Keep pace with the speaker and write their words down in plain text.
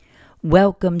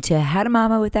Welcome to How to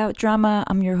Mama Without Drama.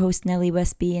 I'm your host, Nellie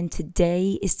Westby, and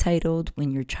today is titled When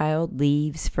Your Child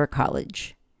Leaves for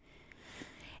College.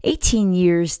 18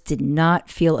 years did not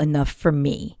feel enough for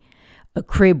me. A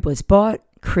crib was bought,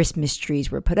 Christmas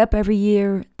trees were put up every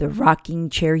year, the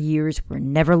rocking chair years were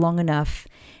never long enough,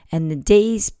 and the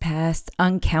days passed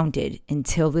uncounted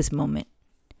until this moment.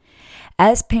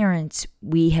 As parents,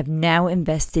 we have now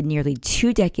invested nearly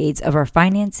 2 decades of our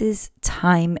finances,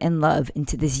 time, and love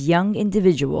into this young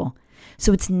individual,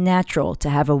 so it's natural to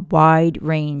have a wide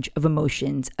range of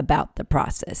emotions about the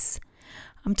process.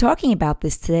 I'm talking about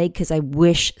this today because I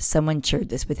wish someone shared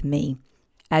this with me.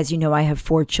 As you know, I have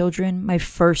 4 children. My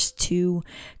first 2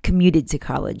 commuted to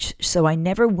college, so I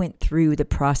never went through the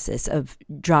process of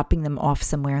dropping them off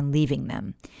somewhere and leaving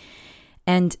them.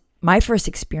 And my first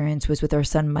experience was with our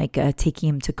son Micah, taking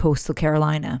him to Coastal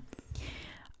Carolina.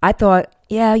 I thought,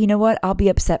 yeah, you know what? I'll be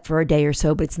upset for a day or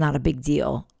so, but it's not a big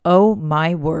deal. Oh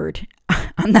my word.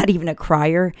 I'm not even a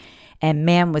crier, and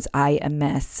man, was I a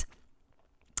mess.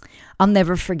 I'll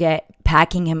never forget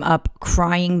packing him up,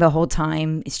 crying the whole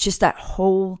time. It's just that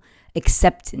whole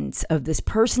acceptance of this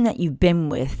person that you've been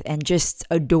with and just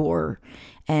adore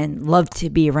and love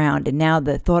to be around. And now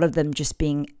the thought of them just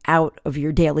being out of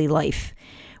your daily life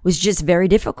was just very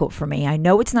difficult for me. I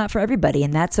know it's not for everybody,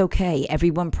 and that's okay.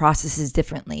 Everyone processes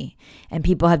differently, and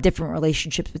people have different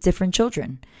relationships with different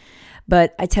children.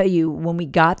 But I tell you, when we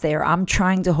got there, I'm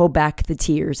trying to hold back the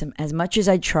tears. And as much as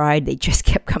I tried, they just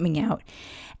kept coming out.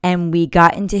 And we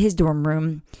got into his dorm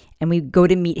room, and we go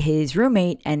to meet his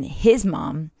roommate and his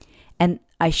mom. And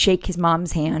I shake his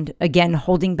mom's hand, again,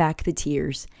 holding back the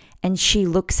tears. And she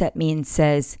looks at me and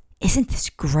says, "Isn't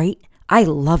this great? I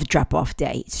love drop-off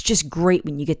day. It's just great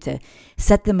when you get to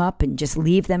set them up and just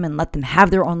leave them and let them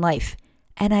have their own life."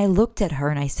 And I looked at her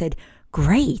and I said,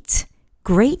 "Great?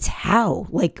 Great how?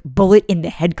 Like bullet in the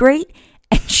head great?"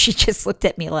 And she just looked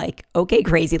at me like, "Okay,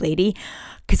 crazy lady,"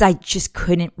 because I just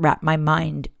couldn't wrap my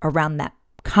mind around that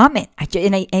comment.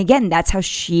 And again, that's how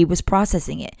she was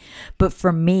processing it. But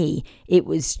for me, it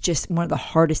was just one of the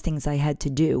hardest things I had to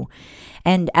do.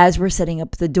 And as we're setting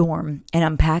up the dorm and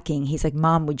unpacking, he's like,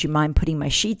 "Mom, would you mind putting my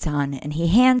sheets on?" And he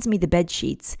hands me the bed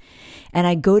sheets. And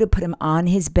I go to put him on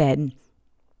his bed.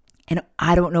 And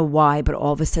I don't know why, but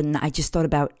all of a sudden I just thought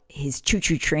about his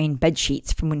choo-choo train bed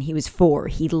sheets from when he was 4.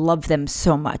 He loved them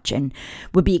so much and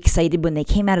would be excited when they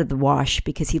came out of the wash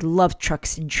because he loved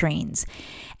trucks and trains.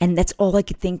 And that's all I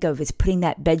could think of is putting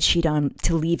that bed sheet on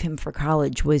to leave him for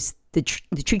college was the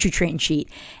choo-choo train sheet.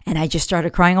 And I just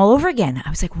started crying all over again. I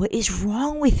was like, what is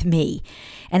wrong with me?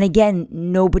 And again,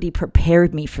 nobody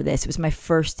prepared me for this. It was my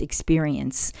first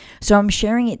experience. So I'm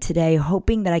sharing it today,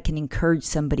 hoping that I can encourage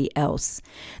somebody else,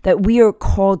 that we are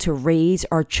called to raise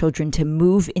our children to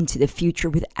move into the future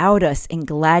without us in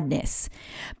gladness.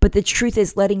 But the truth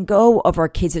is, letting go of our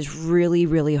kids is really,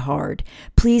 really hard.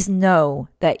 Please know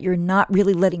that you're not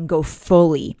really letting go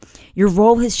fully. Your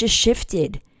role has just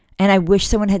shifted. And I wish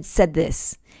someone had said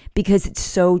this because it's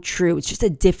so true. It's just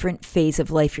a different phase of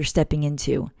life you're stepping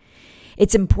into.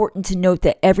 It's important to note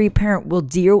that every parent will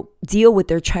deal with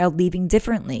their child leaving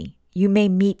differently. You may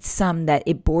meet some that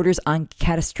it borders on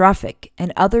catastrophic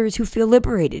and others who feel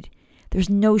liberated. There's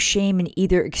no shame in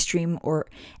either extreme or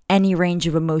any range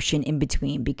of emotion in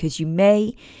between because you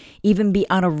may even be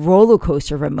on a roller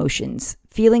coaster of emotions,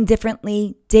 feeling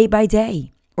differently day by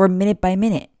day or minute by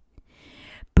minute.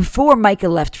 Before Micah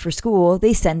left for school,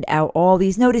 they send out all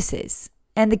these notices,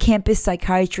 and the campus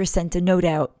psychiatrist sent a note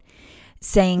out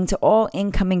saying to all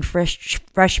incoming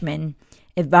freshmen,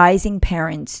 advising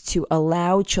parents to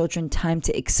allow children time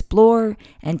to explore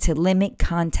and to limit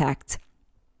contact.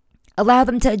 Allow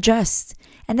them to adjust.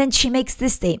 And then she makes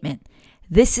this statement: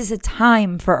 "This is a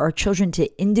time for our children to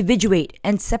individuate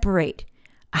and separate."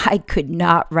 I could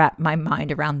not wrap my mind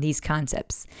around these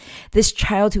concepts. This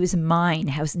child who is mine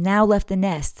has now left the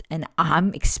nest, and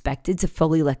I'm expected to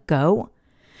fully let go.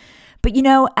 But you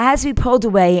know, as we pulled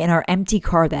away in our empty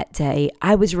car that day,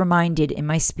 I was reminded in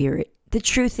my spirit, the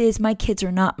truth is my kids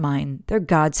are not mine. They're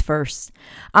God's first.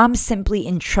 I'm simply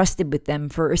entrusted with them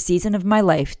for a season of my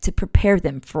life to prepare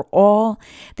them for all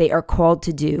they are called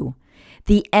to do.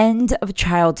 The end of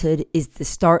childhood is the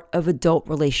start of adult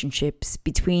relationships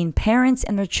between parents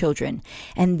and their children,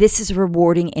 and this is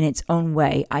rewarding in its own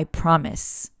way, I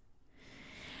promise.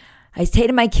 I say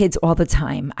to my kids all the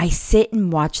time, I sit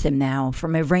and watch them now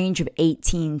from a range of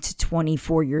 18 to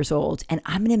 24 years old, and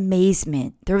I'm in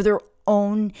amazement. They're their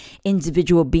own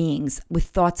individual beings with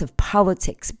thoughts of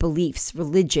politics, beliefs,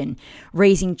 religion,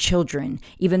 raising children.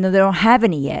 Even though they don't have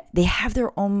any yet, they have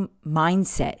their own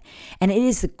mindset. And it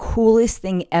is the coolest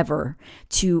thing ever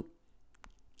to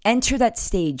enter that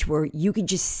stage where you can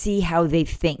just see how they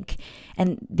think.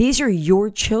 And these are your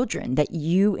children that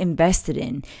you invested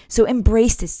in. So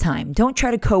embrace this time. Don't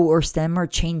try to coerce them or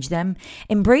change them.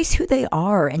 Embrace who they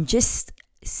are and just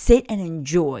sit and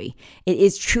enjoy. It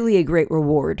is truly a great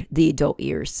reward, the adult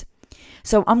years.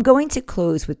 So I'm going to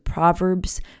close with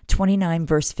Proverbs 29,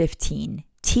 verse 15.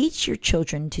 Teach your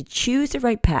children to choose the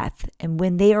right path, and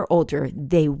when they are older,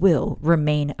 they will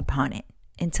remain upon it.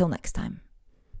 Until next time.